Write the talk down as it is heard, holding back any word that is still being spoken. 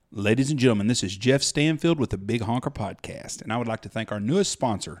Ladies and gentlemen, this is Jeff Stanfield with the Big Honker Podcast, and I would like to thank our newest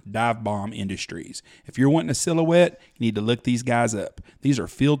sponsor, Dive Bomb Industries. If you're wanting a silhouette, you need to look these guys up. These are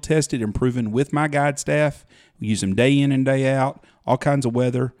field tested and proven with my guide staff. We use them day in and day out, all kinds of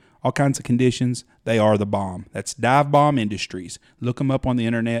weather, all kinds of conditions. They are the bomb. That's Dive Bomb Industries. Look them up on the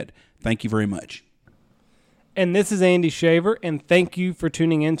internet. Thank you very much. And this is Andy Shaver, and thank you for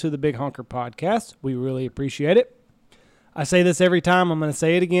tuning in to the Big Honker Podcast. We really appreciate it. I say this every time. I'm going to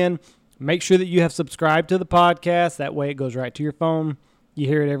say it again. Make sure that you have subscribed to the podcast. That way it goes right to your phone. You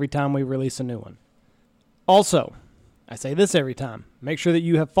hear it every time we release a new one. Also, I say this every time. Make sure that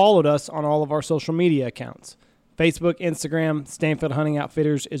you have followed us on all of our social media accounts. Facebook, Instagram, Stanfield Hunting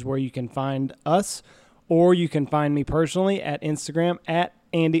Outfitters is where you can find us, or you can find me personally at Instagram at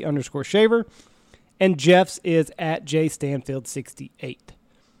Andy_Shaver, and Jeff's is at JStanfield68.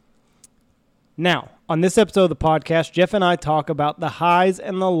 Now, on this episode of the podcast, Jeff and I talk about the highs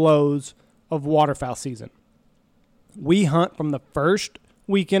and the lows of waterfowl season. We hunt from the first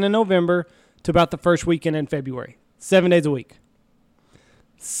weekend in November to about the first weekend in February. 7 days a week.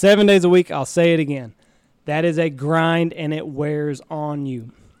 7 days a week, I'll say it again. That is a grind, and it wears on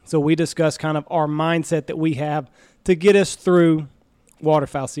you. So we discuss kind of our mindset that we have to get us through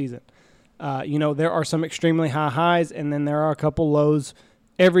waterfowl season. There are some extremely high highs, and then there are a couple lows.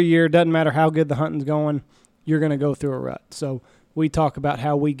 Every year, doesn't matter how good the hunting's going, you're going to go through a rut. So we talk about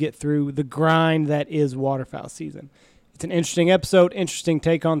how we get through the grind that is waterfowl season. It's an interesting episode, interesting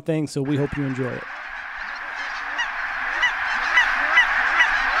take on things, so we hope you enjoy it.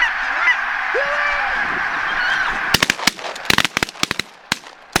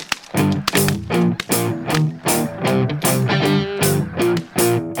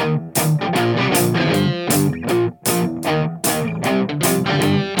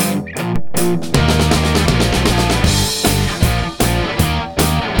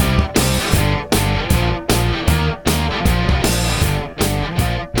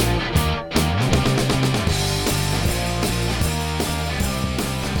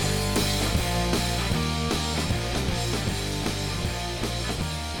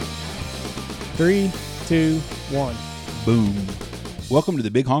 Three, two, one. Boom. Welcome to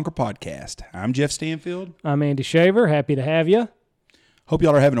the Big Honker Podcast. I'm Jeff Stanfield. I'm Andy Shaver. Happy to have you. Hope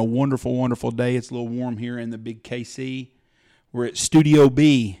y'all are having a wonderful, wonderful day. It's a little warm here in the big KC. We're at Studio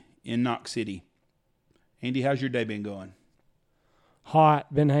B in Knox City. Andy, how's your day been going?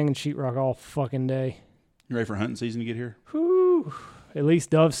 Hot. Been hanging sheetrock all fucking day. You ready for hunting season to get here? Whew. At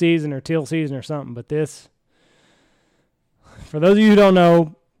least dove season or teal season or something. But this, for those of you who don't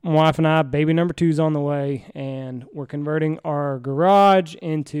know, my wife and I, baby number 2's on the way, and we're converting our garage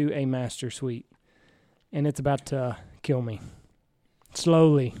into a master suite. And it's about to kill me.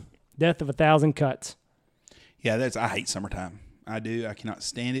 Slowly. Death of 1,000 cuts. Yeah, I hate summertime. I do. I cannot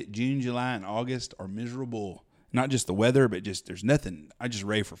stand it. June, July, and August are miserable. Not just the weather, but just there's nothing. I just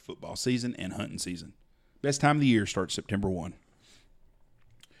ready for football season and hunting season. Best time of the year starts September 1.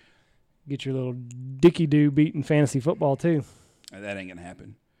 Get your little dicky-doo beating fantasy football, too. That ain't going to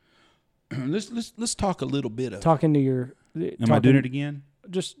happen. Let's talk a little bit of talking to your. Am I doing it again?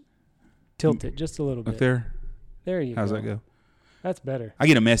 Just tilt it just a little bit. Up there. There you go. How's that go? That's better. I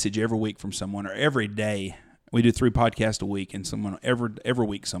get a message every week from someone, or every day. We do 3 podcasts a week, and someone every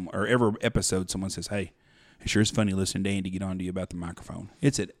week, or every episode, someone says, "Hey, it sure is funny listening to Andy get on to you about the microphone."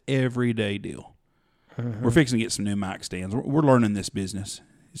 It's an everyday deal. Mm-hmm. We're fixing to get some new mic stands. We're learning this business.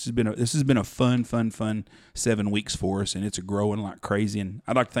 This has been a fun 7 weeks for us, and it's growing like crazy. And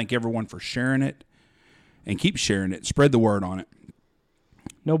I'd like to thank everyone for sharing it, and keep sharing it. Spread the word on it.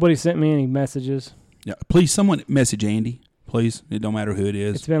 Nobody sent me any messages. Yeah, please, someone message Andy. Please, it don't matter who it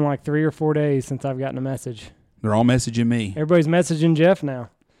is. It's been like 3 or 4 days since I've gotten a message. They're all messaging me. Everybody's messaging Jeff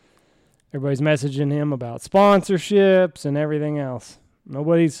now. Everybody's messaging him about sponsorships and everything else.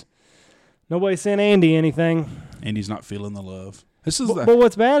 Nobody sent Andy anything. Andy's not feeling the love. But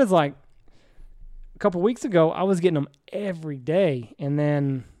what's bad is, like, a couple weeks ago, I was getting them every day. And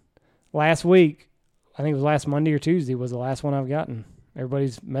then last week, I think it was last Monday or Tuesday, was the last one I've gotten.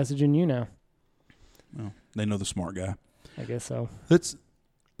 Everybody's messaging you now. Well, they know the smart guy. I guess so.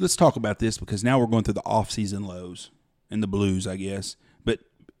 Let's talk about this, because now we're going through the off-season lows and the blues, I guess. But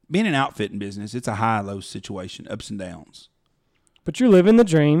being an outfitting business, it's a high-low situation, ups and downs. But you're living the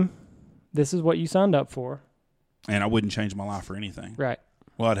dream. This is what you signed up for. And I wouldn't change my life for anything. Right.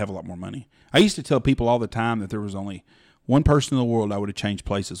 Well, I'd have a lot more money. I used to tell people all the time that there was only one person in the world I would have changed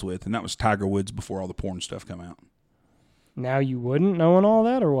places with, and that was Tiger Woods before all the porn stuff come out. Now you wouldn't, knowing all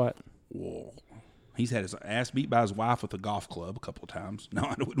that, or what? Whoa. He's had his ass beat by his wife with a golf club a couple of times. No,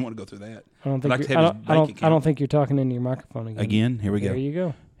 I wouldn't want to go through that. I don't think you're talking into your microphone again. Again? Here we go. There you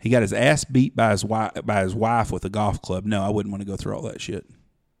go. He got his ass beat by his wife with a golf club. No, I wouldn't want to go through all that shit.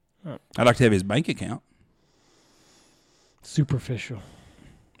 Oh. I'd like to have his bank account. Superficial.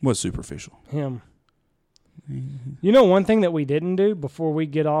 What's superficial? Him. You know, one thing that we didn't do before we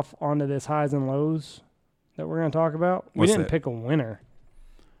get off onto this highs and lows that we're going to talk about, we didn't pick a winner.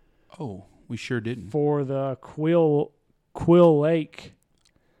 Oh, we sure didn't. For the Quill Lake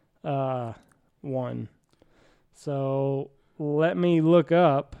one. So let me look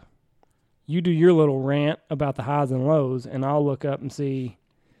up. You do your little rant about the highs and lows, and I'll look up and see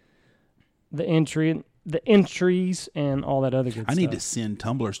the entries and all that other good stuff. I need to send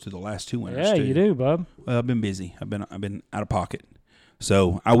tumblers to the last two winners. Yeah, too. you do, bub. Well, I've been busy. I've been out of pocket.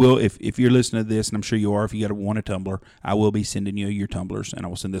 So I will, if you're listening to this, and I'm sure you are, if you want a tumbler, I will be sending you your tumblers, and I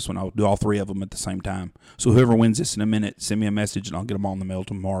will send this one. I'll do all three of them at the same time. So whoever wins this in a minute, send me a message, and I'll get them all in the mail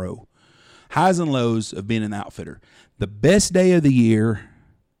tomorrow. Highs and lows of being an outfitter. The best day of the year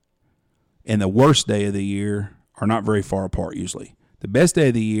and the worst day of the year are not very far apart usually. The best day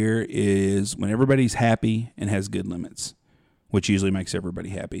of the year is when everybody's happy and has good limits, which usually makes everybody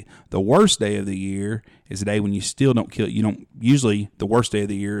happy. The worst day of the year is a day when you still don't kill. Usually the worst day of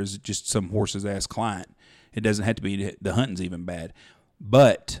the year is just some horse's ass client. It doesn't have to be, the hunting's even bad,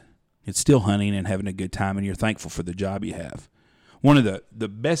 but it's still hunting and having a good time, and you're thankful for the job you have. One of the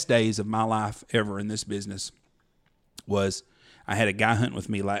best days of my life ever in this business was I had a guy hunt with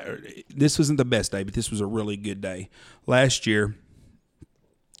me. This wasn't the best day, but this was a really good day. Last year,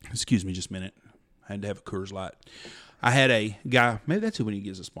 excuse me just a minute. I had to have a Coors Light. I had a guy, maybe that's when he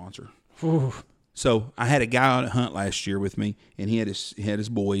gives a sponsor. Ooh. So I had a guy on a hunt last year with me, and he had his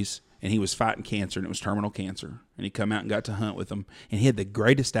boys, and he was fighting cancer, and it was terminal cancer. And he come out and got to hunt with them, and he had the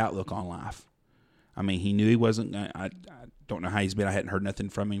greatest outlook on life. I mean, he knew he wasn't. I don't know how he's been. I hadn't heard nothing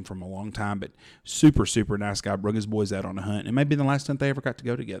from him from a long time, but super, super nice guy. Brought his boys out on a hunt. It may be the last hunt they ever got to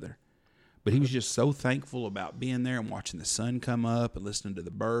go together. But he was just so thankful about being there and watching the sun come up and listening to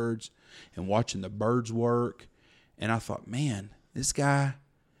the birds and watching the birds work. And I thought, man, this guy,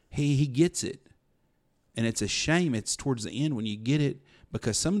 he gets it. And it's a shame it's towards the end when you get it,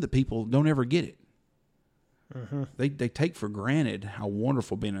 because some of the people don't ever get it. Mm-hmm. They take for granted how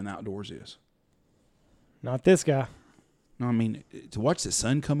wonderful being in the outdoors is. Not this guy. No, I mean, to watch the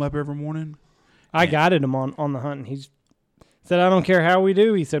sun come up every morning. I guided him on the hunt, and he said, I don't care how we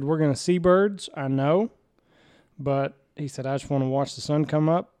do. He said, we're going to see birds, I know. But he said, I just want to watch the sun come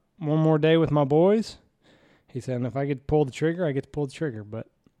up one more day with my boys. He said, and if I get to pull the trigger, I get to pull the trigger. But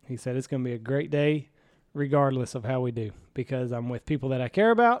he said, it's going to be a great day regardless of how we do, because I'm with people that I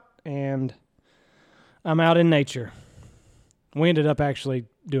care about, and I'm out in nature. We ended up actually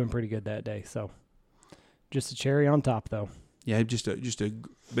doing pretty good that day, so just a cherry on top, though. Yeah,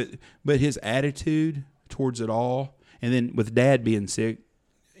 but his attitude towards it all, and then with Dad being sick,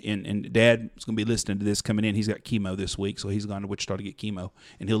 and Dad's going to be listening to this coming in. He's got chemo this week, so he's gone to Wichita to get chemo,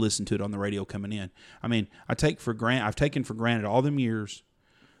 and he'll listen to it on the radio coming in. I mean, I've taken for granted all them years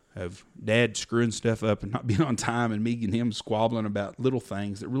of Dad screwing stuff up and not being on time, and me and him squabbling about little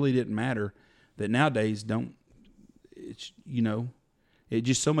things that really didn't matter, that nowadays don't. It's it's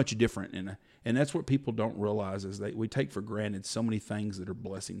just so much different, and that's what people don't realize is we take for granted so many things that are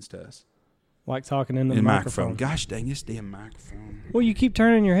blessings to us. Like talking into the microphone. Gosh dang, this damn microphone. Well, you keep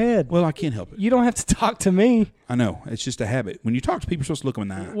turning your head. Well, I can't help it. You don't have to talk to me. I know. It's just a habit. When you talk to people, you're supposed to look them in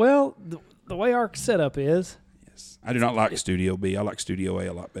the eye. Well, the way our setup is. Yes. I do not like Studio B. I like Studio A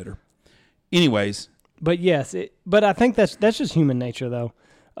a lot better. Anyways. But yes, but I think that's just human nature, though.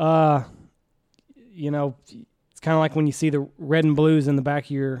 It's kind of like when you see the red and blues in the back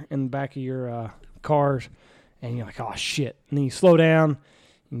of your cars, and you're like, oh shit, and then you slow down,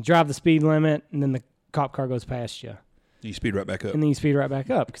 and you drive the speed limit, and then the cop car goes past you. You speed right back up. And then you speed right back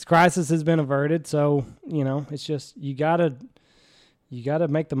up because crisis has been averted. So it's just you gotta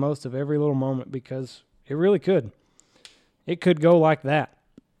make the most of every little moment, because it really could. It could go like that.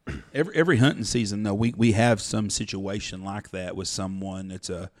 Every hunting season, though, we have some situation like that with someone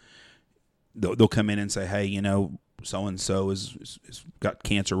that's they'll come in and say, hey, so and so is got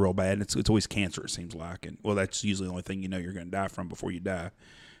cancer real bad, and it's always cancer, it seems like, and well, that's usually the only thing you're going to die from before you die.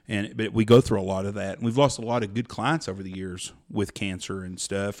 But we go through a lot of that, and we've lost a lot of good clients over the years with cancer and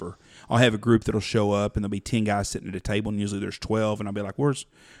stuff. Or I'll have a group that'll show up, and there'll be 10 guys sitting at a table, and usually there's 12, and I'll be like, where's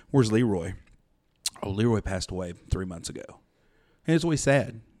Leroy? Oh, Leroy passed away 3 months ago, and it's always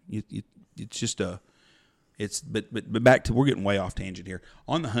sad. It's just but back to, we're getting way off tangent here.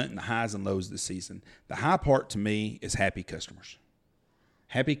 On the hunt and the highs and lows this season, the high part to me is happy customers.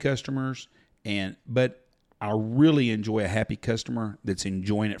 Happy customers, but I really enjoy a happy customer that's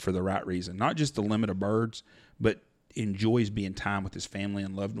enjoying it for the right reason. Not just the limit of birds, but enjoys being time with his family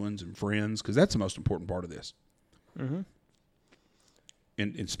and loved ones and friends, because that's the most important part of this. Mm-hmm.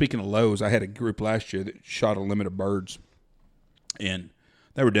 And speaking of lows, I had a group last year that shot a limit of birds, and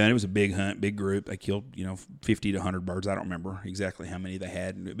they were done. It was a big hunt, big group. They killed 50 to 100 birds. I don't remember exactly how many they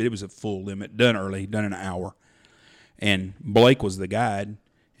had, but it was a full limit, done early, done in an hour. And Blake was the guide,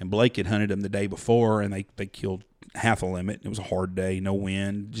 and Blake had hunted them the day before, and they killed half a limit. It was a hard day, no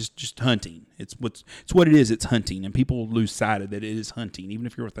wind, just hunting. It's what it is. It's hunting, and people lose sight of that. It is hunting. Even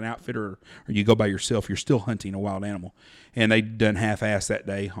if you're with an outfitter or you go by yourself, you're still hunting a wild animal. And they done half-ass that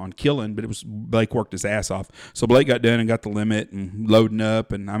day on killing, but Blake worked his ass off. So Blake got done and got the limit and loading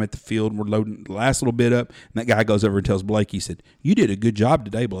up, and I'm at the field and we're loading the last little bit up. And that guy goes over and tells Blake, he said, "You did a good job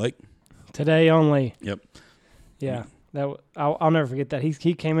today, Blake." Today only. Yep. Yeah, I'll never forget that.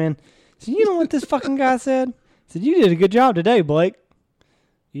 He came in. So you know what this fucking guy said? He said, "You did a good job today, Blake.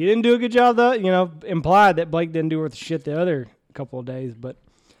 You didn't do a good job, though." Implied that Blake didn't do worth shit the other couple of days. But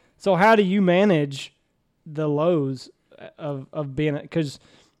so how do you manage the lows of being, because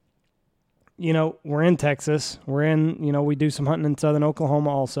we're in Texas, we do some hunting in southern Oklahoma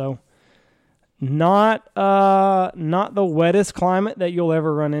also. Not the wettest climate that you'll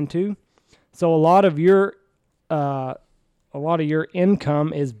ever run into. So a lot of your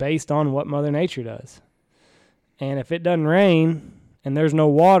income is based on what Mother Nature does. And if it doesn't rain and there's no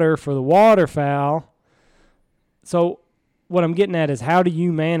water for the waterfowl, so what I'm getting at is, how do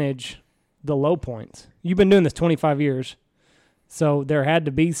you manage the low points? You've been doing this 25 years, so there had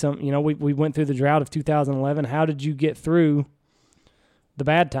to be some, we went through the drought of 2011. How did you get through the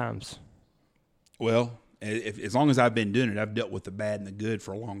bad times? Well, as long as I've been doing it, I've dealt with the bad and the good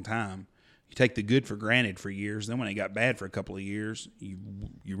for a long time. You take the good for granted for years. Then when it got bad for a couple of years, you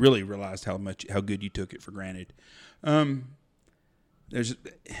really realized how good you took it for granted. I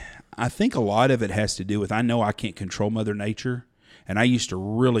think a lot of it has to do with, I know I can't control Mother Nature, and I used to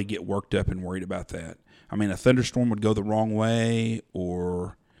really get worked up and worried about that. I mean, a thunderstorm would go the wrong way,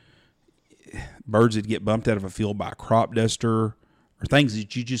 or birds would get bumped out of a field by a crop duster, or things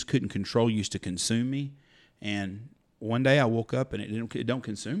that you just couldn't control used to consume me. And one day I woke up and it don't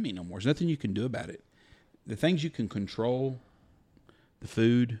consume me no more. There's nothing you can do about it. The things you can control, the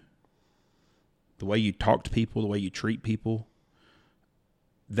food, the way you talk to people, the way you treat people,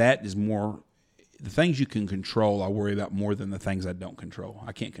 that is more, the things you can control I worry about more than the things I don't control.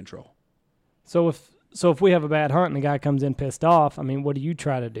 I can't control. So if we have a bad hunt and the guy comes in pissed off, I mean, what do you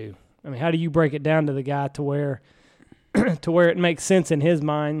try to do? I mean, how do you break it down to the guy to where it makes sense in his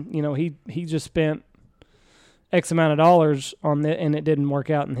mind? He just spent X amount of dollars on it, and it didn't work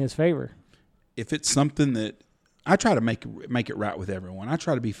out in his favor. If it's something that I try to make it right with everyone, I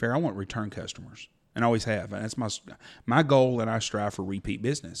try to be fair. I want return customers, and always have. And that's my goal, and I strive for repeat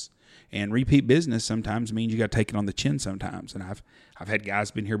business. And repeat business sometimes means you got to take it on the chin sometimes. And I've had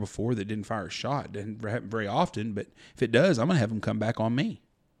guys been here before that didn't fire a shot. It doesn't happen very often, but if it does, I'm going to have them come back on me.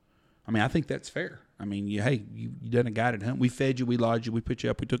 I mean, I think that's fair. I mean, you done a guided hunt. We fed you, we lodged you, we put you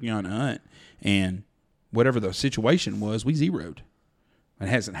up, we took you on a hunt, and whatever the situation was, we zeroed. It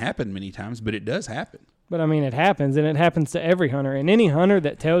hasn't happened many times, but it does happen. But I mean, it happens, and it happens to every hunter. And any hunter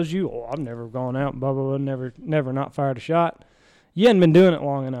that tells you, "Oh, I've never gone out and blah blah blah, never not fired a shot," you hadn't been doing it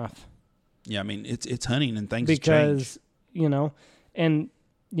long enough. Yeah, I mean, it's hunting and things because change.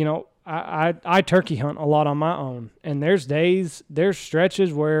 I turkey hunt a lot on my own, and there's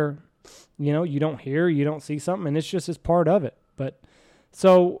stretches where you don't hear, you don't see something, and it's part of it. But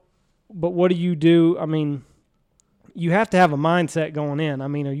what do you do? I mean, you have to have a mindset going in. I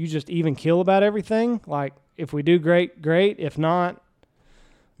mean, are you just even keel about everything? Like, if we do great, great. If not,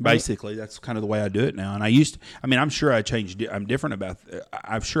 basically, that's kind of the way I do it now. And I'm sure I changed. I'm different about.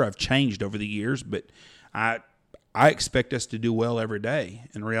 I'm sure I've changed over the years, but I expect us to do well every day.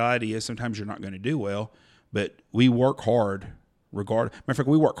 And the reality is, sometimes you're not going to do well, but we work hard. Matter of fact,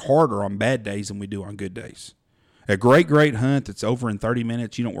 we work harder on bad days than we do on good days. A great hunt that's over in 30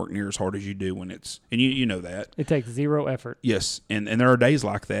 minutes, you don't work near as hard as you do when and you know that. It takes zero effort. Yes, and there are days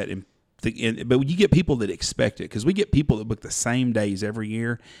like that, but you get people that expect it, because we get people that book the same days every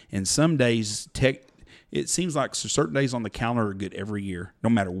year, and some days, it seems like certain days on the calendar are good every year, no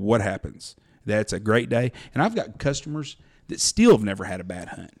matter what happens. That's a great day. And I've got customers that still have never had a bad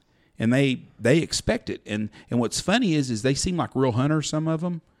hunt, and they expect it. And what's funny is they seem like real hunters, some of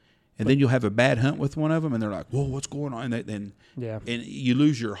them. And then you'll have a bad hunt with one of them, and they're like, "Whoa, what's going on?" And you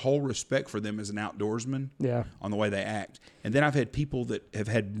lose your whole respect for them as an outdoorsman on the way they act. And then I've had people that have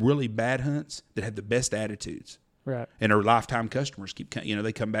had really bad hunts that have the best attitudes, right? And are lifetime customers.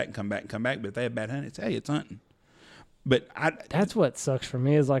 They come back and come back and come back. But if they have bad hunt, it's hunting. But that's what sucks for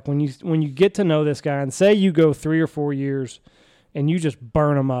me is like when you get to know this guy and say you go 3 or 4 years and you just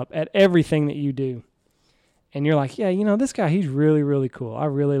burn him up at everything that you do. And you're like, yeah, this guy, he's really, really cool. I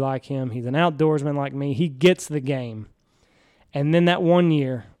really like him. He's an outdoorsman like me. He gets the game. And then that 1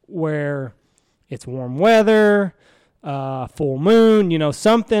 year where it's warm weather, full moon,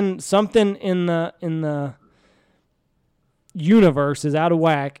 something in the universe is out of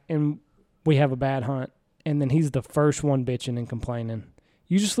whack, and we have a bad hunt. And then he's the first one bitching and complaining.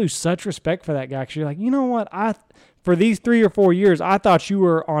 You just lose such respect for that guy because you're like, you know what? For these 3 or 4 years, I thought you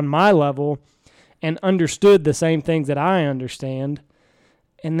were on my level and understood the same things that I understand.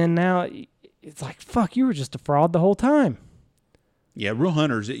 And then now it's like, fuck, you were just a fraud the whole time. Yeah, real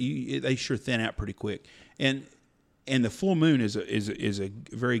hunters, they sure thin out pretty quick. And the full moon is a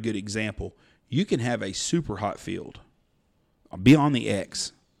very good example. You can have a super hot field, be on the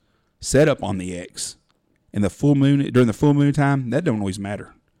X, set up on the X, and during the full moon time, that don't always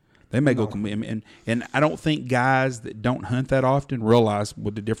matter. They may go and I don't think guys that don't hunt that often realize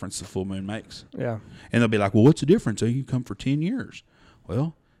what the difference the full moon makes. Yeah. And they'll be like, well, what's the difference? Oh, you come for 10 years.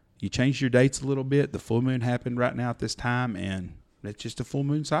 Well, you changed your dates a little bit. The full moon happened right now at this time, and it's just a full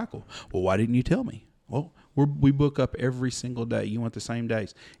moon cycle. Well, why didn't you tell me? Well, we book up every single day. You want the same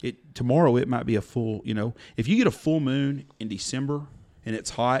days. Tomorrow it might be a full, if you get a full moon in December and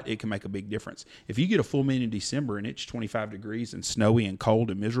it's hot, it can make a big difference. If you get a full moon in December and it's 25 degrees and snowy and cold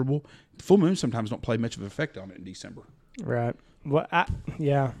and miserable, the full moon sometimes don't play much of an effect on it in December. Right. Well,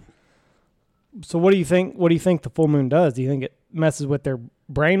 yeah. So what do you think the full moon does? Do you think it messes with their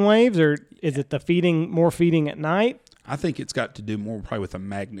brain waves, or is it the more feeding at night? I think it's got to do more probably with a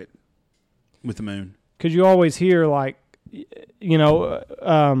magnet with the moon. Because you always hear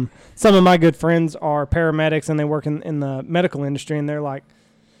some of my good friends are paramedics and they work in the medical industry, and they're like,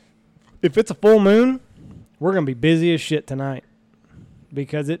 if it's a full moon, we're going to be busy as shit tonight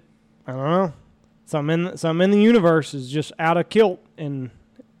because I don't know, something in the universe is just out of kilt,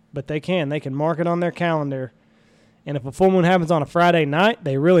 but they can mark it on their calendar. And if a full moon happens on a Friday night,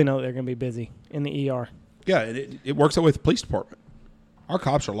 they really know they're going to be busy in the ER. Yeah, it works that way with the police department. Our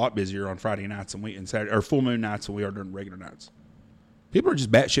cops are a lot busier on Friday nights and Saturday or full moon nights than we are during regular nights. People are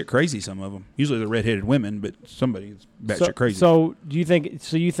just batshit crazy. Some of them, usually they're redheaded women, but somebody is batshit crazy. So you think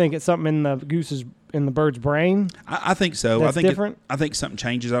it's something in the bird's brain? I think so. That's different. I think something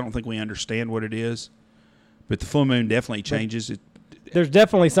changes. I don't think we understand what it is, but the full moon definitely changes. There's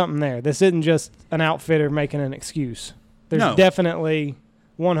definitely something there. This isn't just an outfitter making an excuse. There's definitely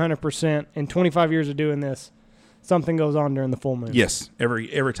 100% in 25 years of doing this. Something goes on during the full moon. Yes,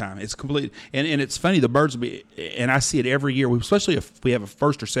 every time. It's complete. And it's funny, the birds will be, and I see it every year, especially if we have a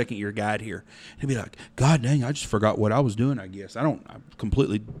first or second year guide here. He'll be like, God dang, I just forgot what I was doing, I guess. I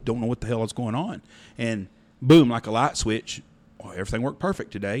completely don't know what the hell is going on. And boom, like a light switch, everything worked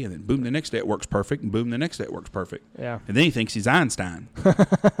perfect today. And then boom, the next day it works perfect. And boom, the next day it works perfect. Yeah. And then he thinks he's Einstein.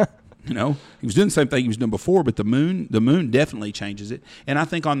 He was doing the same thing he was doing before, but the moon definitely changes it. And I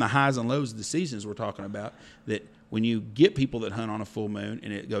think on the highs and lows of the seasons we're talking about, that when you get people that hunt on a full moon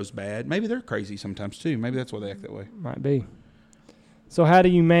and it goes bad, maybe they're crazy sometimes too. Maybe that's why they act that way. Might be. So how do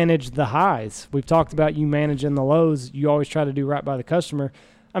you manage the highs? We've talked about you managing the lows. You always try to do right by the customer.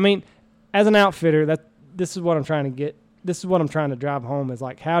 I mean, as an outfitter, this is what I'm trying to get. This is what I'm trying to drive home is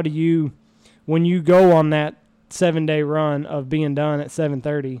like, how do you, when you go on that 7-day run of being done at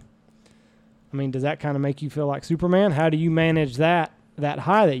 7:30, I mean, does that kind of make you feel like Superman? How do you manage that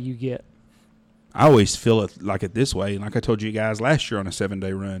high that you get? I always feel it like it this way. Like I told you guys last year on a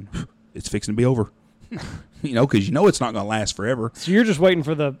 7-day run, it's fixing to be over. Because it's not going to last forever. So you're just waiting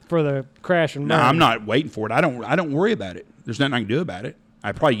for the crash and burn. No, I'm not waiting for it. I don't worry about it. There's nothing I can do about it.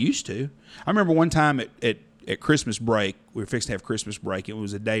 I probably used to. I remember one time at Christmas break, we were fixing to have Christmas break. It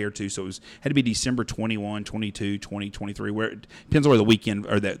was a day or two, so had to be December 21, 22, 20, 23. Where it depends on where the weekend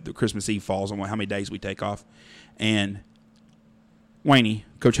or the Christmas Eve falls on how many days we take off. And Wayne,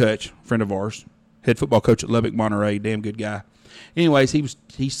 Coach Hutch, friend of ours, head football coach at Lubbock, Monterey, damn good guy. Anyways,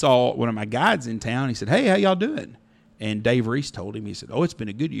 he saw one of my guides in town. He said, "Hey, how y'all doing?" And Dave Reese told him, he said, "Oh, it's been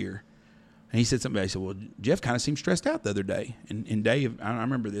a good year." And he said something. He said, "Well, Jeff kind of seemed stressed out the other day." And Dave, I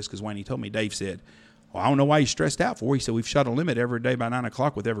remember this because Wayne told me. Dave said, "Well, I don't know why he's stressed out for." He said, "We've shot a limit every day by 9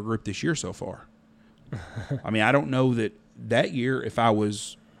 o'clock with every group this year so far." I mean, I don't know that year if I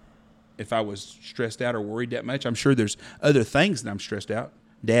was stressed out or worried that much. I'm sure there's other things that I'm stressed out.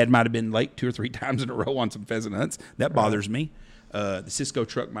 Dad might have been late 2 or 3 times in a row on some pheasant hunts. That bothers me. The Cisco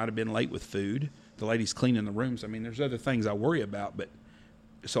truck might have been late with food. The lady's cleaning the rooms. I mean, there's other things I worry about, but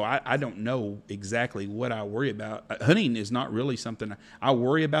so I don't know exactly what I worry about. Hunting is not really something I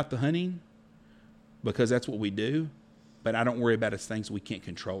worry about. The hunting because that's what we do, but I don't worry about as things we can't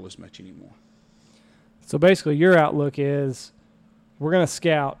control as much anymore. So basically your outlook is we're going to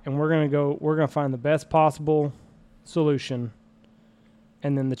scout and we're going to find the best possible solution,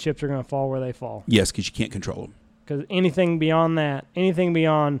 and then the chips are going to fall where they fall. Yes, because you can't control them. Because anything beyond that, anything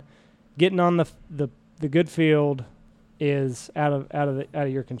beyond getting on the good field is out of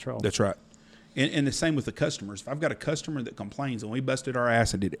your control. That's right. And the same with the customers. If I've got a customer that complains and we busted our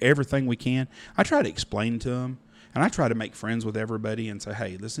ass and did everything we can, I try to explain to them, and I try to make friends with everybody and say,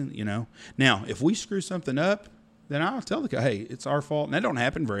 hey, listen, Now, if we screw something up, then I'll tell the guy, hey, it's our fault. And that don't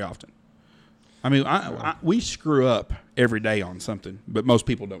happen very often. I mean, we screw up every day on something, but most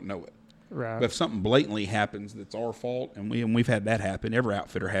people don't know it. Right. But if something blatantly happens that's our fault, and we've had that happen, every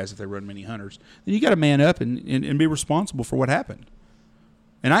outfitter has if they run many hunters, then you got to man up and be responsible for what happened.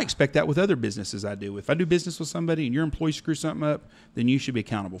 And I expect that with other businesses I do. If I do business with somebody and your employee screws something up, then you should be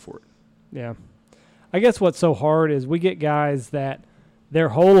accountable for it. Yeah. I guess what's so hard is we get guys that their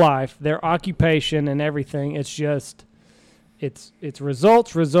whole life, their occupation and everything, it's just it's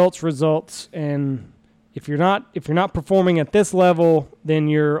results, and if you're not performing at this level, then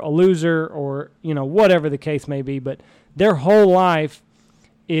you're a loser, or whatever the case may be. But their whole life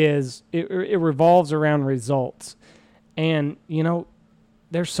it revolves around results, and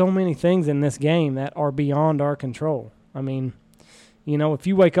there's so many things in this game that are beyond our control. I mean, if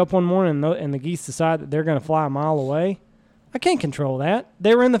you wake up one morning and the geese decide that they're going to fly a mile away, I can't control that.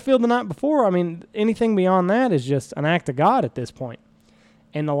 They were in the field the night before. I mean, anything beyond that is just an act of God at this point.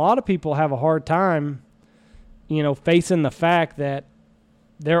 And a lot of people have a hard time, facing the fact that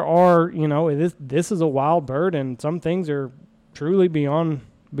there are, this is a wild bird, and some things are truly beyond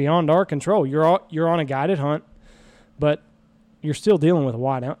our control. You're on a guided hunt, but you're still dealing with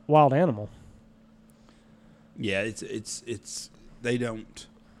a wild animal. Yeah, it's they don't,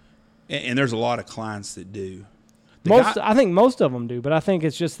 and there's a lot of clients that do. I think most of them do, but I think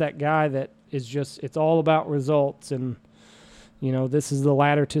it's just that guy that is just, it's all about results, and this is the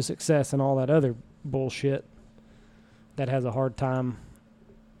ladder to success and all that other bullshit, that has a hard time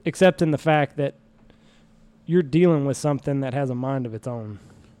accepting the fact that you're dealing with something that has a mind of its own.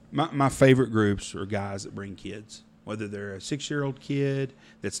 My favorite groups are guys that bring kids, whether they're a 6-year-old kid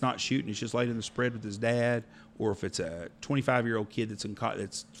that's not shooting, he's just laid in the spread with his dad, or if it's a 25-year-old kid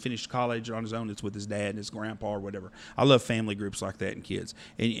that's finished college on his own, that's with his dad and his grandpa or whatever. I love family groups like that and kids.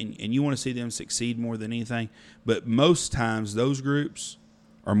 And you want to see them succeed more than anything. But most times those groups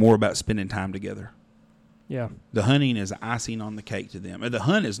are more about spending time together. Yeah. The hunting is icing on the cake to them. The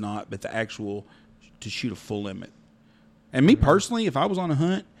hunt is not, but the actual to shoot a full limit. And me personally, if I was on a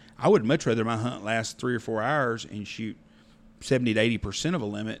hunt, I would much rather my hunt last 3 or 4 hours and shoot 70 to 80% of a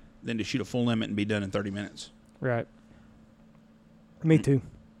limit than to shoot a full limit and be done in 30 minutes. Right. Me too.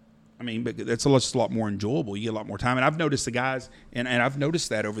 I mean, but that's a lot more enjoyable. You get a lot more time. And I've noticed the guys, and I've noticed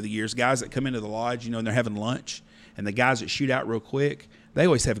that over the years, guys that come into the lodge, and they're having lunch, and the guys that shoot out real quick, they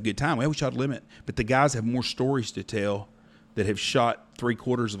always have a good time. We shot a limit. But the guys have more stories to tell that have shot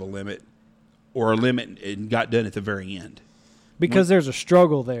 3/4 of a limit or a limit and got done at the very end. Because there's a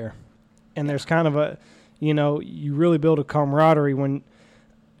struggle there. And there's kind of a, you really build a camaraderie when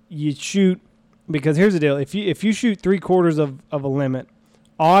you shoot. Because here's the deal. If you shoot 3/4 of a limit,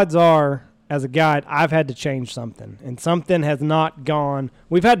 odds are, as a guide, I've had to change something. And something has not gone.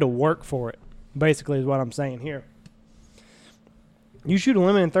 We've had to work for it, basically, is what I'm saying here. You shoot a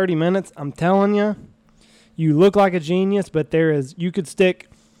limit in 30 minutes, I'm telling you, you look like a genius, but you could stick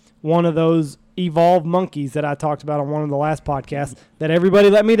one of those evolved monkeys that I talked about on one of the last podcasts that everybody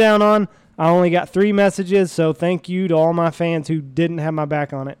let me down on. I only got 3 messages, so thank you to all my fans who didn't have my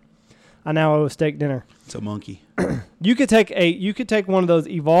back on it. I now owe a steak dinner. It's a monkey. You could take one of those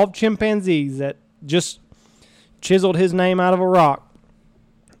evolved chimpanzees that just chiseled his name out of a rock,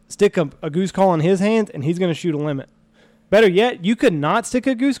 stick a goose call in his hands, and he's going to shoot a limit. Better yet, you could not stick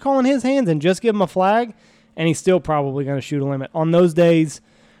a goose call in his hands and just give him a flag, and he's still probably going to shoot a limit on those days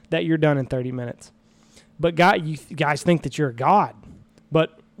that you're done in 30 minutes. But you guys think that you're a god.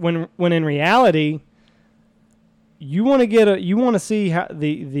 But when in reality, you want to see how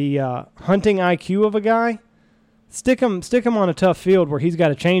the hunting IQ of a guy, stick him on a tough field where he's got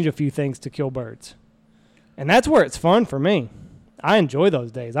to change a few things to kill birds. And that's where it's fun for me. I enjoy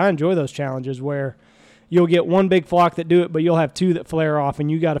those days. I enjoy those challenges where you'll get one big flock that do it, but you'll have 2 that flare off,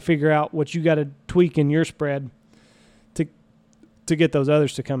 and you got to figure out what you got to tweak in your spread to get those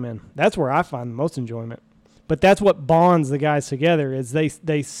others to come in. That's where I find the most enjoyment. But that's what bonds the guys together is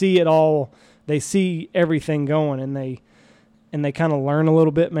they see it all, they see everything going, and they kind of learn a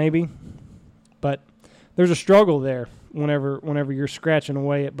little bit maybe. But there's a struggle there whenever you're scratching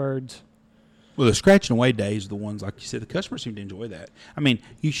away at birds. Well, the scratching away days are the ones, like you said, the customers seem to enjoy that. I mean,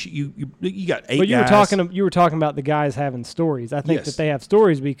 you got 8 But guys. you were talking about the guys having stories. I think Yes. that they have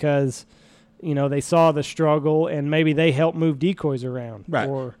stories because, they saw the struggle and maybe they helped move decoys around. Right.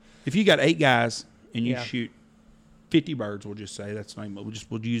 Or If you got 8 guys and you Yeah. shoot 50 birds, we'll just say that's not even,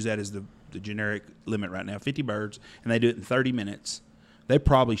 we'll use that as the generic limit right now. 50 birds, and they do it in 30 minutes. They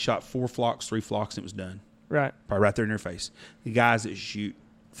probably shot 4 flocks, 3 flocks, and it was done. right. Probably right there in their face. The guys that shoot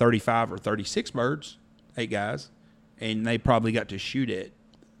 35 or 36 birds, 8 guys, and they probably got to shoot at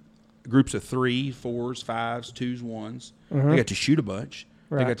groups of 3, 4s, 5s, 2s, 1s. They got to shoot a bunch.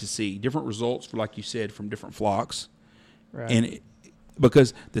 They Right. got to see different results, for, like you said, from different flocks. Right. And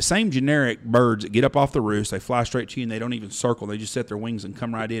because the same generic birds that get up off the roost, they fly straight to you and they don't even circle. They just set their wings and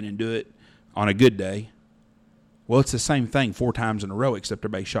come right in and do it on a good day. Well, it's the same thing 4 times in a row, except they're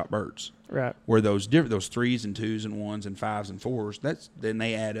base shot birds. Right. Where those 3s and 2s and 1s and 5s and 4s, then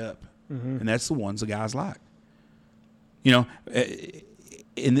they add up. And that's the ones the guys like.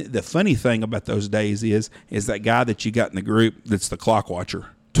 And the funny thing about those days is that guy that you got in the group that's the clock watcher.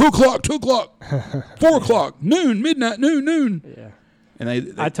 2 o'clock, 4 o'clock, noon, midnight, noon. Yeah. And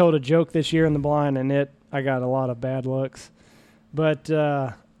I told a joke this year in the blind, and I got a lot of bad looks. But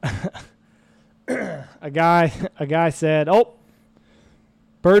a guy said, "Oh,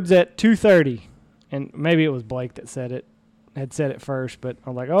 birds at 2:30," and maybe it was Blake that had said it first. But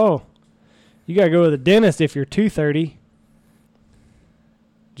I'm like, "Oh, you gotta go to the dentist if you're 2:30."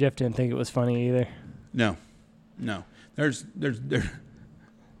 Jeff didn't think it was funny either. No. There's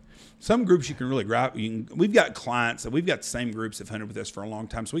some groups you can really grab. We've got clients that we've got the same groups that have hunted with us for a long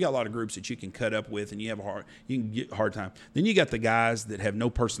time. So we got a lot of groups that you can cut up with, and you can get a hard time. Then you got the guys that have no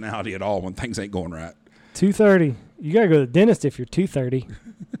personality at all when things ain't going right. 2:30. You gotta go to the dentist if you're 2:30.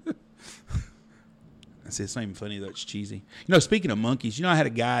 See, it's not even funny though. It's cheesy. Speaking of monkeys, I had a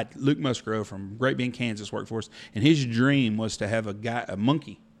guy, Luke Musgrove from Great Bend, Kansas, work for us, and his dream was to have a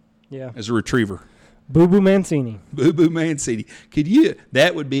monkey Yeah. as a retriever. Boo Boo Mancini. Boo Boo Mancini.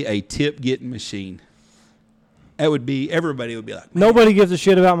 That would be a tip getting machine. Everybody would be like, Nobody gives a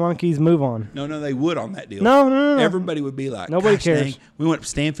shit about monkeys. Move on. no, they would on that deal. No. Everybody would be like, Nobody gosh, cares. dang, we went up to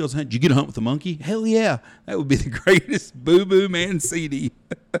Stanfield's hunt. Did you get a hunt with a monkey? Hell yeah. That would be the greatest Boo Boo Mancini.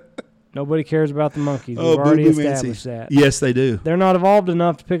 Nobody cares about the monkeys. We've Boo already Boo established Mancini. that. Yes, they do. They're not evolved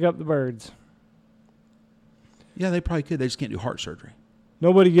enough to pick up the birds. Yeah, they probably could. They just can't do heart surgery.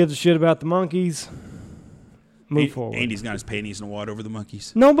 Nobody gives a shit about the monkeys. Move forward. Andy's got his panties in the water over the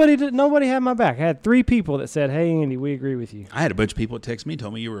monkeys. Nobody had my back. I had 3 people that said, "Hey, Andy, we agree with you." I had a bunch of people that texted me and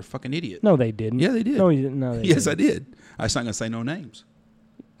told me you were a fucking idiot. No, they didn't. Yeah, they did. No, you didn't. No, they Yes, didn't. I did. I was not going to say no names.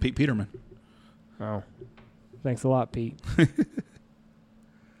 Pete Peterman. Oh, thanks a lot, Pete.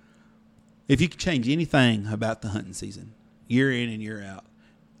 If you could change anything about the hunting season, year in and year out,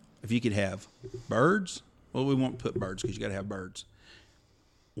 if you could have birds, well, we won't put birds because you got to have birds.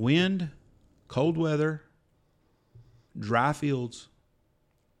 Wind, cold weather, dry fields,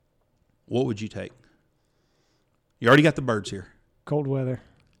 what would you take? You already got the birds here. Cold weather.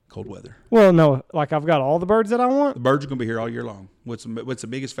 Cold weather. Well, no, like I've got all the birds that I want. The birds are going to be here all year long. What's the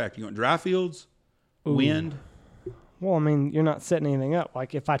biggest factor? You want dry fields, wind? Well, I mean, you're not setting anything up.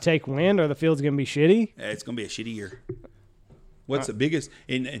 Like if I take wind, are the fields going to be shitty? It's going to be a shitty year. What's the biggest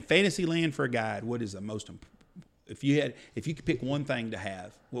in fantasy land for a guide? What is the most? If you could pick one thing to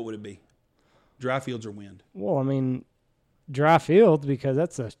have, what would it be? Dry fields or wind? Well, I mean, dry fields because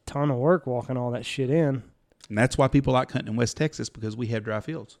that's a ton of work walking all that shit in, And that's why people like hunting in West Texas because we have dry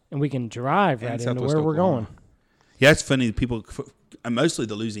fields. and we can drive right And into Southwest where we're Oklahoma. going. Yeah, it's funny. People, mostly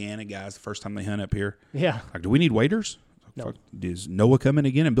the Louisiana guys, the first time they hunt up here, Yeah. like, do we need waders? No. Fuck, is Noah coming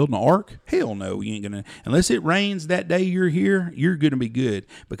again and building an ark? Hell no, you ain't gonna. Unless it rains that day you're here, you're gonna be good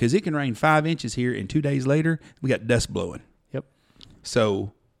because it can rain 5 inches here, and 2 days later we got dust blowing. Yep.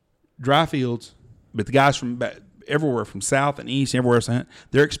 So, dry fields, but the guys from everywhere from south and east, everywhere else I hunt,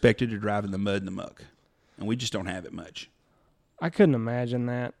 they're expected to drive in the mud and the muck, and we just don't have it much. I couldn't imagine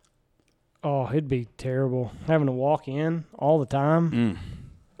that. Oh, it'd be terrible having to walk in all the time,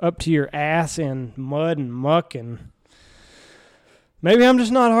 up to your ass in mud and muck, and maybe I'm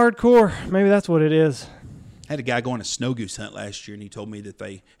just not hardcore. Maybe that's what it is. I had a guy go on a snow goose hunt last year, and he told me that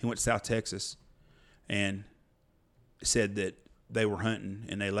he went to South Texas, and said that they were hunting,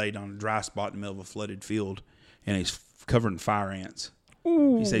 and they laid on a dry spot in the middle of a flooded field, and he's covered in fire ants.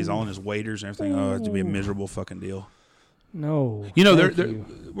 Ooh. He says he's all in his waders and everything. Oh, it's gonna be a miserable fucking deal. No. You know, thank they're you.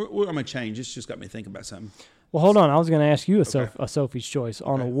 we're gonna change. It's just got me thinking about something. Well, hold on. I was going to ask you Okay. a Sophie's Choice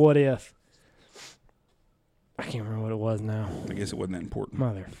on a Okay. what if. I can't remember what it was now. I guess it wasn't that important.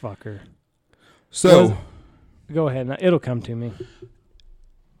 Motherfucker. So, Go ahead. It'll come to me.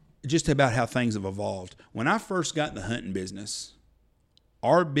 just about how things have evolved. When I first got in the hunting business,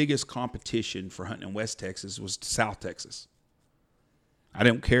 our biggest competition for hunting in West Texas was South Texas. I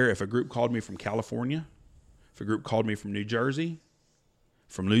don't care if a group called me from California, if a group called me from New Jersey,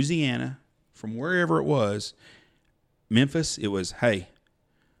 from Louisiana, from wherever it was. Memphis, it was, hey,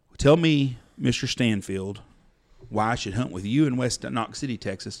 tell me, Mr. Stanfield, why I should hunt with you in West Knox City,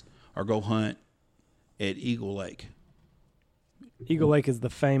 Texas, or go hunt at Eagle Lake. Eagle Lake is the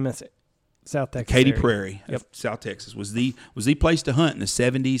famous South Texas Katy area. Prairie of South Texas was the place to hunt in the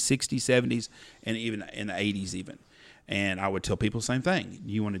 70s, 60s, 70s, and even in the 80s even. And I would tell people the same thing.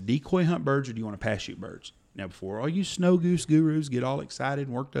 Do you want to decoy hunt birds or do you want to pass shoot birds? Now, before all you snow goose gurus get all excited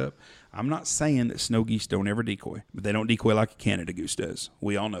and worked up, I'm not saying that snow geese don't ever decoy, but they don't decoy like a Canada goose does.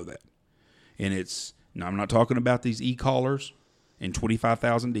 We all know that. And I'm not talking about these e-collars and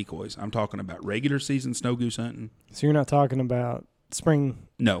 25,000 decoys. I'm talking about regular season snow goose hunting. So you're not talking about spring?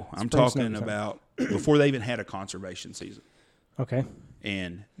 No, I'm talking about before they even had a conservation season. Okay.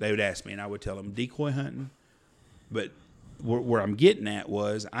 And they would ask me, and I would tell them decoy hunting. But where I'm getting at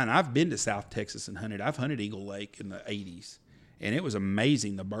was, and I've been to South Texas and hunted. I've hunted Eagle Lake in the 80s, and it was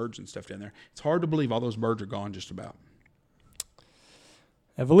amazing, the birds and stuff down there. It's hard to believe all those birds are gone just about.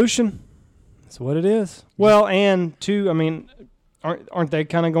 Evolution. That's what it is. Well, and two, I mean, aren't they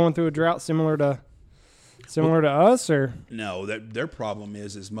kind of going through a drought similar to us, or no? Their problem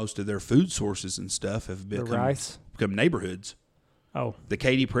is most of their food sources and stuff have become neighborhoods. Oh, the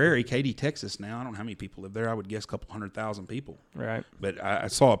Katy, Texas. Now I don't know how many people live there. I would guess a couple 100,000 people. Right. But I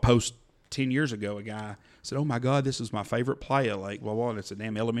saw a post 10 years ago. A guy said, "Oh my God, this is my favorite playa lake." Blah blah. And it's a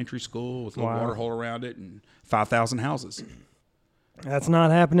damn elementary school with a little water hole around it and 5,000 houses. That's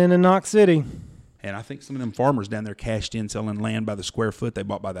not happening in Knox City. And I think some of them farmers down there cashed in selling land by the square foot they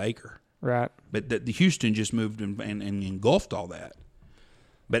bought by the acre. Right. But the Houston just moved and engulfed all that.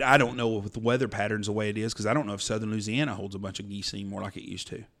 But I don't know with the weather patterns the way it is, because I don't know if southern Louisiana holds a bunch of geese anymore like it used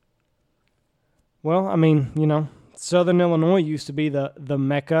to. Well, I mean, southern Illinois used to be the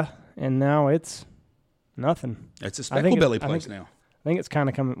Mecca, and now it's nothing. It's a specklebelly place now. I think it's kind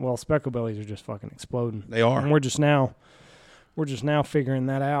of coming. Well, specklebellies are just fucking exploding. They are. And we're just now figuring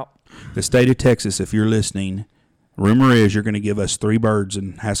that out. The state of Texas, if you're listening, rumor is you're going to give us 3 birds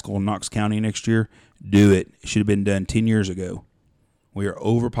in Haskell and Knox County next year. Do it. It should have been done 10 years ago. We are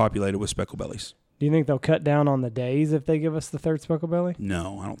overpopulated with specklebellies. Do you think they'll cut down on the days if they give us the third specklebelly?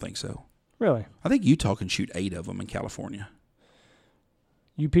 No, I don't think so. Really? I think Utah can shoot 8 of them in California.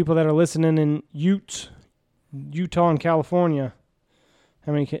 You people that are listening in Utah and California,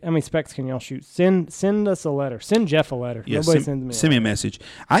 how many specs can y'all shoot? Send us a letter. Send Jeff a letter. Yeah, Nobody sends me. Send me a message.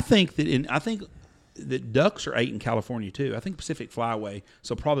 I think that ducks are 8 in California too. I think Pacific Flyway,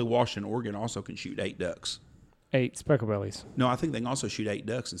 so probably Washington, Oregon also can shoot 8 ducks. 8 specklebellies. No, I think they can also shoot 8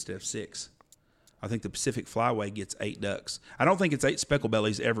 ducks instead of 6. I think the Pacific Flyway gets 8 ducks. I don't think it's 8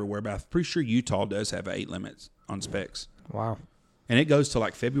 specklebellies everywhere, but I'm pretty sure Utah does have 8 limits on specs. Wow. And it goes to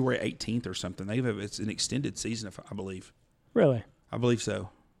like February 18th or something. It's an extended season, I believe. Really? I believe so.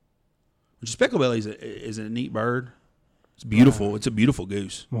 Which specklebelly is a neat bird. It's beautiful. It's a beautiful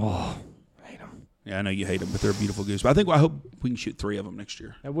goose. Oh, I hate them. Yeah, I know you hate them, but they're a beautiful goose. But I hope we can shoot 3 of them next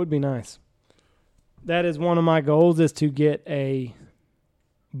year. That would be nice. That is one of my goals, is to get a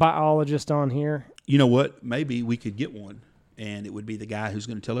biologist on here. You know what? Maybe we could get one, and it would be the guy who's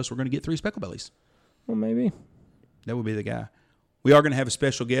going to tell us we're going to get 3 specklebellies. Well, maybe. That would be the guy. We are going to have a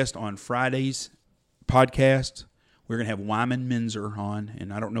special guest on Friday's podcast. We're going to have Wyman Menzer on,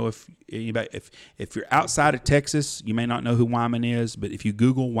 and I don't know if anybody, if you're outside of Texas, you may not know who Wyman is, but if you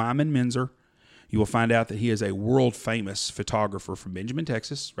Google Wyman Menzer, you will find out that he is a world-famous photographer from Benjamin,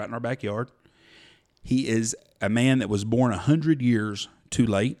 Texas, right in our backyard. He is a man that was born 100 years too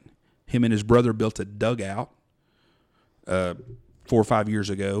late. Him and his brother built a dugout 4 or 5 years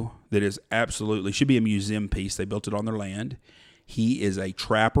ago that is absolutely, should be a museum piece. They built it on their land. He is a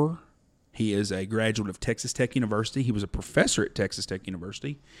trapper. He is a graduate of Texas Tech University. He was a professor at Texas Tech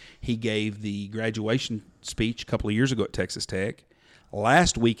University. He gave the graduation speech a couple of years ago at Texas Tech.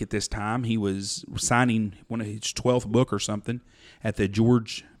 Last week at this time, he was signing one of his 12th book or something at the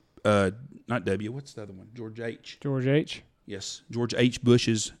George H. George H. Yes, George H.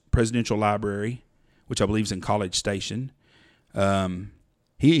 Bush's Presidential Library, which I believe is in College Station.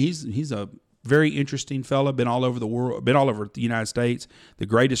 He's a very interesting fella. Been all over the world. Been all over the United States. The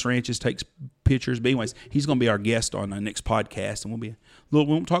greatest ranches, takes pictures. But anyways, he's going to be our guest on the next podcast, and we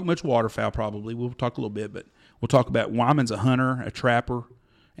won't talk much waterfowl. Probably we'll talk a little bit, but we'll talk about Wyman's a hunter, a trapper,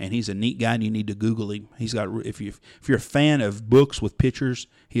 and he's a neat guy. And you need to Google him. He's got if you're a fan of books with pictures,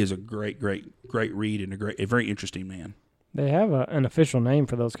 he is a great read and a very interesting man. They have an official name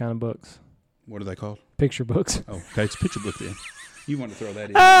for those kind of books. What are they called? Picture books. Oh, okay. It's a picture book then. You want to throw that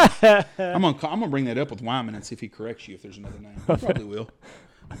in. I'm gonna bring that up with Wyman and see if he corrects you if there's another name. He probably will.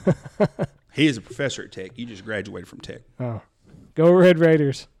 He is a professor at Tech. You just graduated from Tech. Oh. Go Red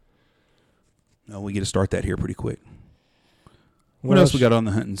Raiders. No, we get to start that here pretty quick. What else we got on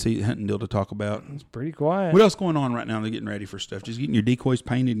the hunting deal to talk about? It's pretty quiet. What else going on right now? They're getting ready for stuff. Just getting your decoys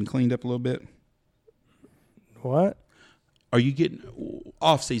painted and cleaned up a little bit. What? Are you getting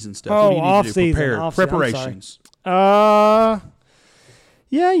off-season stuff? Oh, what do you need off-season. to do? Preparations. Yeah,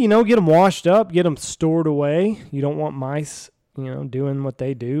 get them washed up, get them stored away. You don't want mice, doing what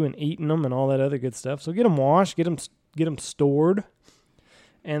they do and eating them and all that other good stuff. So get them washed, get them stored,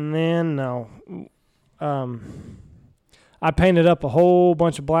 and then I painted up a whole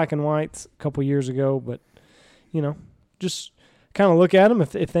bunch of black and whites a couple years ago, but just kind of look at them.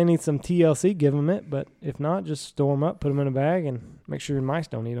 If they need some TLC, give them it. But if not, just store them up, put them in a bag, and make sure your mice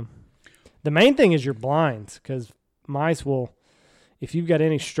don't eat them. The main thing is your blinds, because mice will, if you've got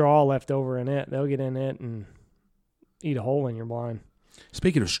any straw left over in it, they'll get in it and eat a hole in your blind.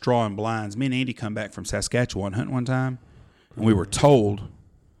 Speaking of straw and blinds, me and Andy come back from Saskatchewan hunting one time, and we were told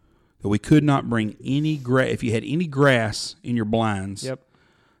that we could not bring any grass. If you had any grass in your blinds, Yep.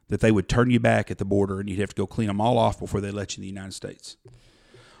 that they would turn you back at the border, and you'd have to go clean them all off before they let you in the United States.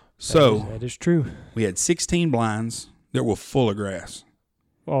 So that is true. We had 16 blinds that were full of grass.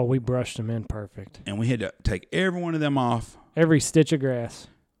 Oh, we brushed them in perfect. And we had to take every one of them off. Every stitch of grass.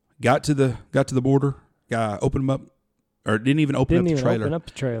 Got to the border. Guy opened them up, or didn't even open up the trailer. Open up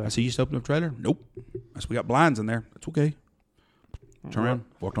the trailer. I said, "You just open up the trailer?" Nope. I said, "We got blinds in there. That's okay." Turn around,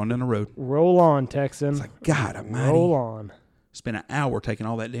 walked on down the road. Roll on, Texan. It's like, God almighty. Roll on. Spent an hour taking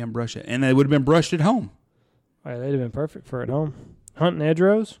all that damn brush out. And they would have been brushed at home. Right, they'd have been perfect for at home. Hunting edge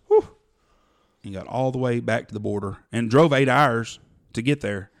rows. Whew. And got all the way back to the border and drove 8 hours to get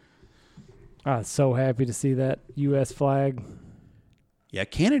there. I was so happy to see that U.S. flag. Yeah,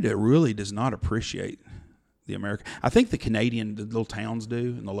 Canada really does not appreciate the American. I think the little towns do,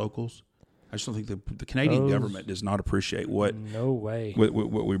 and the locals. I just don't think the Canadian government does not appreciate what. No way. What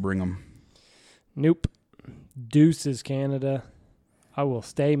we bring them. Nope. Deuces, Canada. I will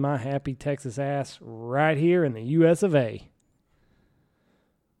stay my happy Texas ass right here in the U.S. of A.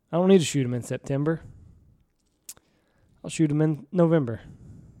 I don't need to shoot them in September. I'll shoot them in November,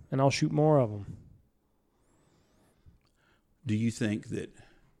 and I'll shoot more of them. Do you think that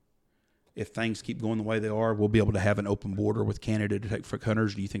if things keep going the way they are, we'll be able to have an open border with Canada to take for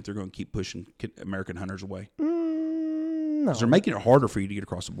hunters? Do you think they're going to keep pushing American hunters away? No. Because they're making it harder for you to get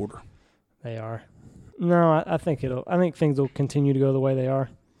across the border. They are. No, I think things will continue to go the way they are.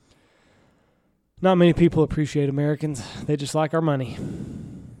 Not many people appreciate Americans. They just like our money.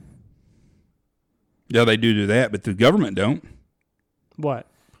 Yeah, they do that, but the government don't. What?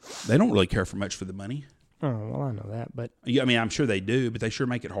 They don't really care for much for the money. Oh, well, I know that, but... Yeah, I mean, I'm sure they do, but they sure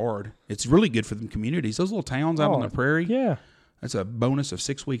make it hard. It's really good for them communities. Those little towns out on the prairie. Yeah. That's a bonus of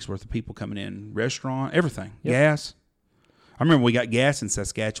 6 weeks worth of people coming in. Restaurant, everything. Yep. Gas. I remember we got gas in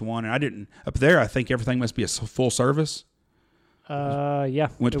Saskatchewan, and up there, I think everything must be a full service. Yeah.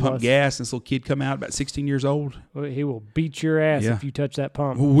 Went to pump gas, and this little kid come out about 16 years old. He will beat your ass if you touch that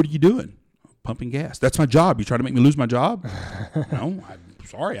pump. Well, what are you doing? Pumping gas. That's my job. You trying to make me lose my job? No, I'm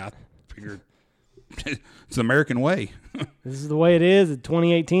sorry. I figured it's the American way. This is the way it is in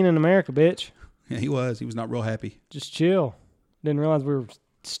 2018 in America, bitch. Yeah, he was. He was not real happy. Just chill. Didn't realize we were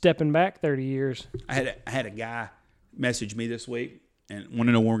stepping back 30 years. I had a guy message me this week and want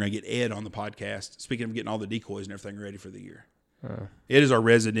to know when we're going to get Ed on the podcast. Speaking of getting all the decoys and everything ready for the year. Ed is our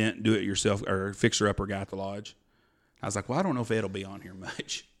resident do-it-yourself or fixer-upper guy at the lodge. I was like, well, I don't know if Ed will be on here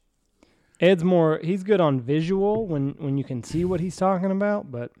much. Ed's he's good on visual when you can see what he's talking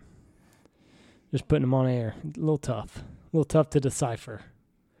about, but just putting him on air, a little tough to decipher.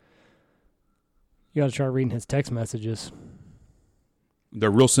 You got to try reading his text messages.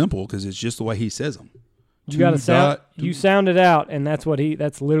 They're real simple because it's just the way he says them. You got to sound it out, and that's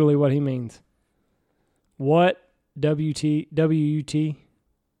literally what he means. What? W-T? W-U-T?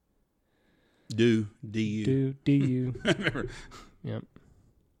 Do. D-U. Do. D-U. Yep.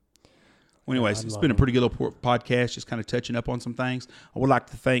 Well, anyways, it's been a pretty good little podcast, just kind of touching up on some things. I would like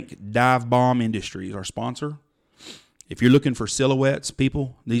to thank Dive Bomb Industries, our sponsor. If you're looking for silhouettes,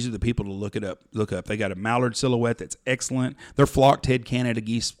 people, these are the people to look up. They got a mallard silhouette that's excellent. Their flocked head Canada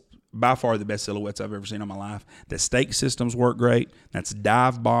geese, by far the best silhouettes I've ever seen in my life. The stake systems work great. That's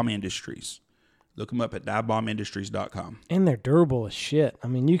Dive Bomb Industries. Look them up at divebombindustries.com. And they're durable as shit. I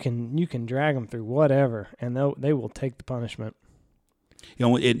mean, you can drag them through whatever, and they will take the punishment. You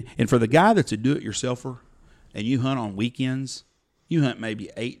know, and for the guy that's a do-it-yourselfer, and you hunt on weekends, you hunt maybe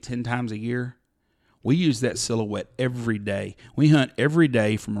 8-10 times a year. We use that silhouette every day. We hunt every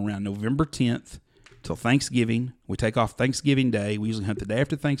day from around November 10th till Thanksgiving. We take off Thanksgiving Day. We usually hunt the day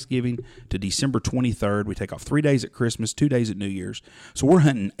after Thanksgiving to December 23rd. We take off 3 days at Christmas, 2 days at New Year's. So we're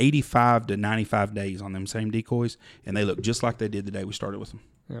hunting 85 to 95 days on them same decoys, and they look just like they did the day we started with them.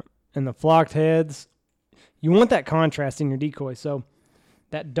 Yeah. And the flocked heads, you want that contrast in your decoy. So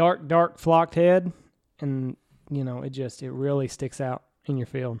that dark flocked head, and, it really sticks out in your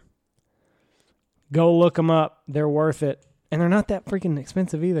field. Go look them up. They're worth it. And they're not that freaking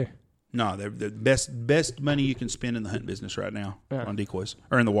expensive either. No, they're the best money you can spend in the hunt business right now on decoys,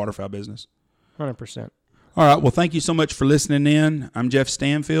 or in the waterfowl business. 100%. All right. Well, thank you so much for listening in. I'm Jeff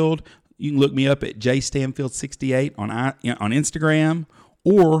Stanfield. You can look me up at jstanfield68 on Instagram,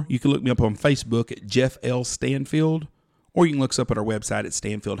 or you can look me up on Facebook at Jeff L. Stanfield, or you can look us up at our website at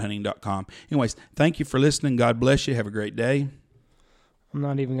stanfieldhunting.com. Anyways, thank you for listening. God bless you. Have a great day. I'm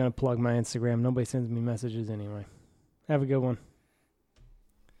not even going to plug my Instagram. Nobody sends me messages anyway. Have a good one.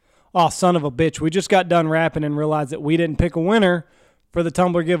 Oh, son of a bitch. We just got done wrapping and realized that we didn't pick a winner for the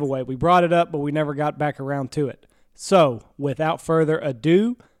tumbler giveaway. We brought it up, but we never got back around to it. So, without further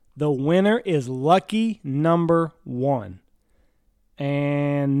ado, the winner is lucky number 1.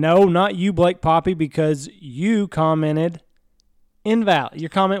 And no, not you, Blake Poppy, because you commented invalid. Your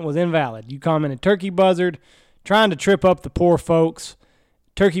comment was invalid. You commented turkey buzzard, trying to trip up the poor folks.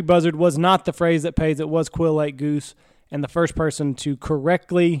 Turkey buzzard was not the phrase that pays. It was Quill Lake goose. And the first person to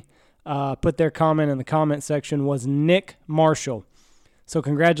correctly put their comment in the comment section was Nick Marshall. So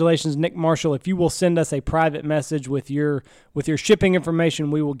congratulations, Nick Marshall. If you will send us a private message with your shipping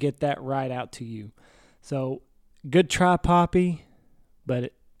information, we will get that right out to you. So good try, Poppy, but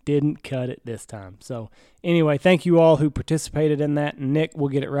it didn't cut it this time. So anyway, thank you all who participated in that. Nick will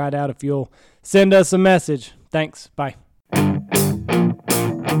get it right out if you'll send us a message. Thanks. Bye.